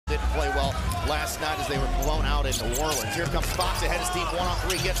play well last night as they were blown out in New Orleans. Here comes Fox ahead of steam,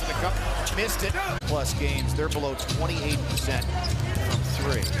 1-on-3, gets in the cup, missed it. Plus games, they're below 28% from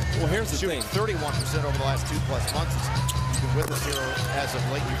three. Well, here's the thing. 31% over the last 2+ months. He's been with us here as of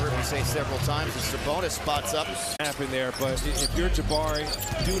late. You've heard me say several times, as Sabonis spots up. Happen there, but if you're Jabari,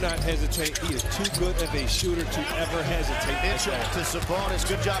 do not hesitate. He is too good of a shooter to ever hesitate. Mitchell to Sabonis.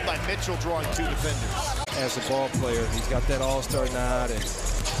 Good job by Mitchell drawing 2 defenders. As a ball player, he's got that all-star nod, and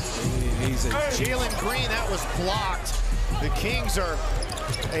he's a... Jalen Green, that was blocked. The Kings are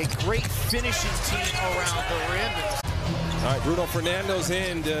a great finishing team around the rim. All right, Bruno Fernando's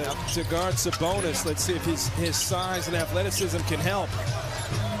in to guard Sabonis. Let's see if his size and athleticism can help.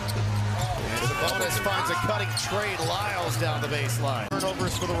 And Sabonis finds a cutting trade. Lyles down the baseline.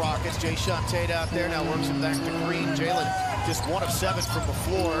 Turnovers for the Rockets. Jason Tate out there now works it back to Green. Jalen just 1 of 7 from the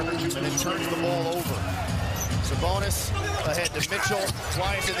floor and then turns the ball over. Sabonis ahead to Mitchell.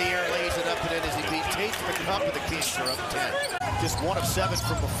 Flies in the air, lays it up and in as he beat Tate to the cup, and the Kings are up 10. Just 1 of 7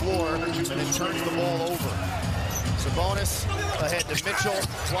 from the floor and then turns the ball over. Sabonis ahead to Mitchell,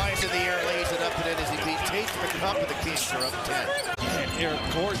 flies in the air, lays it up and in as he beat Tate to the cup, and the Kings are up 10. And Eric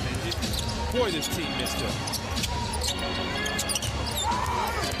Gordon, boy, this team missed him.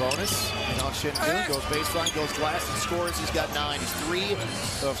 Sabonis, and on Şengün, goes baseline, goes glass, and scores. He's got 9. He's 3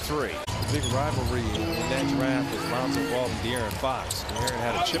 of 3. Big rivalry in that draft was Lonzo Ball and De'Aaron Fox. De'Aaron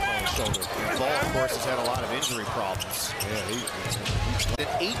had a chip on his shoulder. Ball, of course, has had a lot of injury problems. Yeah, he's an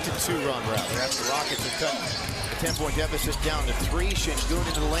 8-2 run rather after the Rockets have cut a 10-point deficit down to 3. Şengün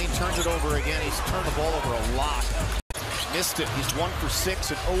into the lane, turns it over again. He's turned the ball over a lot. Missed it. He's 1 for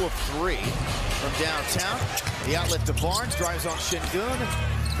 6 and 0 of 3 from downtown. The outlet to Barnes, drives on Şengün.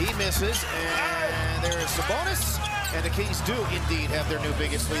 He misses, and there is Sabonis. And the Kings do indeed have their new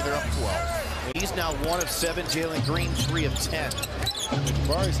biggest lead. They're up 12. He's now 1 of 7. Jalen Green 3 of 10.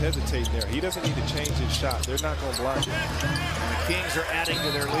 Jabari's hesitating there. He doesn't need to change his shot. They're not going to block him. And the Kings are adding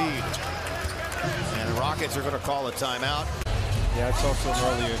to their lead. And the Rockets are going to call a timeout. Yeah, I talked to him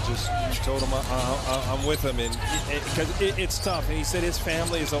earlier and just told him I'm with him, and because it's tough. And he said his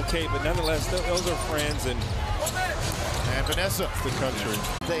family is okay, but nonetheless, those are friends. And Vanessa, the country.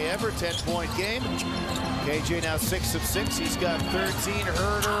 They ever 10-point game. KJ now 6 of 6. He's got 13.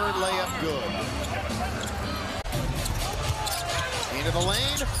 Herder layup good. Into the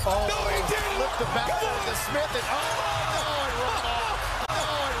lane. Oh, no, he did. Lift the backboard to Smith. And it run off.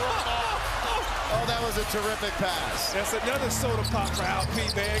 It run off. Oh, that was a terrific pass. That's another soda pop for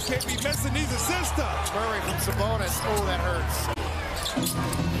Alpine, man. Can't be messing these assists up. Murray from Sabonis. Oh, that hurts.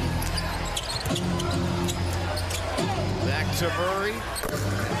 Back to Murray.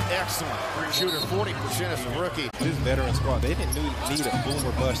 Excellent shooter, 40% as a rookie. This veteran squad, they didn't need a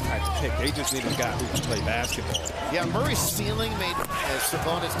boomer bust type of pick. They just needed a guy who can play basketball. Yeah, Murray's ceiling made as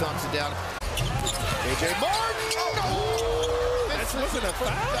Sabonis dunks it down. KJ Martin! Oh, that wasn't a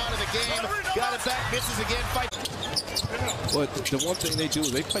foul. Out of the game. Got it back, misses again. Fight. But the one thing they do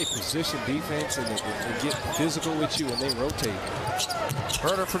is they play position defense and they get physical with you and they rotate.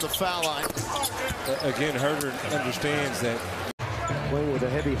 Herder for the foul line. Again, Herder understands that. Playing with a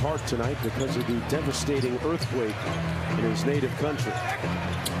heavy heart tonight because of the devastating earthquake in his native country.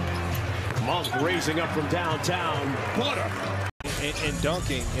 Monk raising up from downtown. Butter. And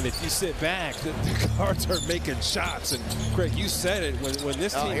dunking, and if you sit back, the guards are making shots. And Craig, you said it when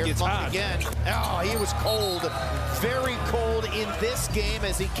this team gets hot. Again. Oh, he was cold, very cold in this game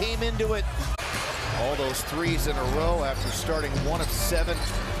as he came into it. All those threes in a row after starting 1 of 7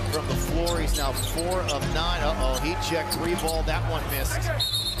 from the floor. He's now 4 of 9. Uh-oh, he checked 3-ball. That one missed.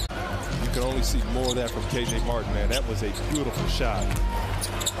 You can only see more of that from KJ Martin, man. That was a beautiful shot.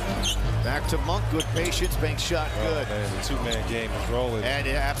 Back to Monk, good patience, bank shot good. Oh, man, the two-man game is rolling. And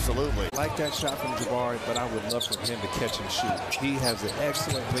absolutely. I like that shot from Jabari, but I would love for him to catch and shoot. He has an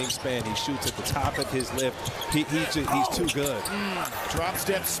excellent wingspan. He shoots at the top of his lift. He's too good. Drop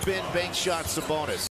step, spin, bank shot, Sabonis.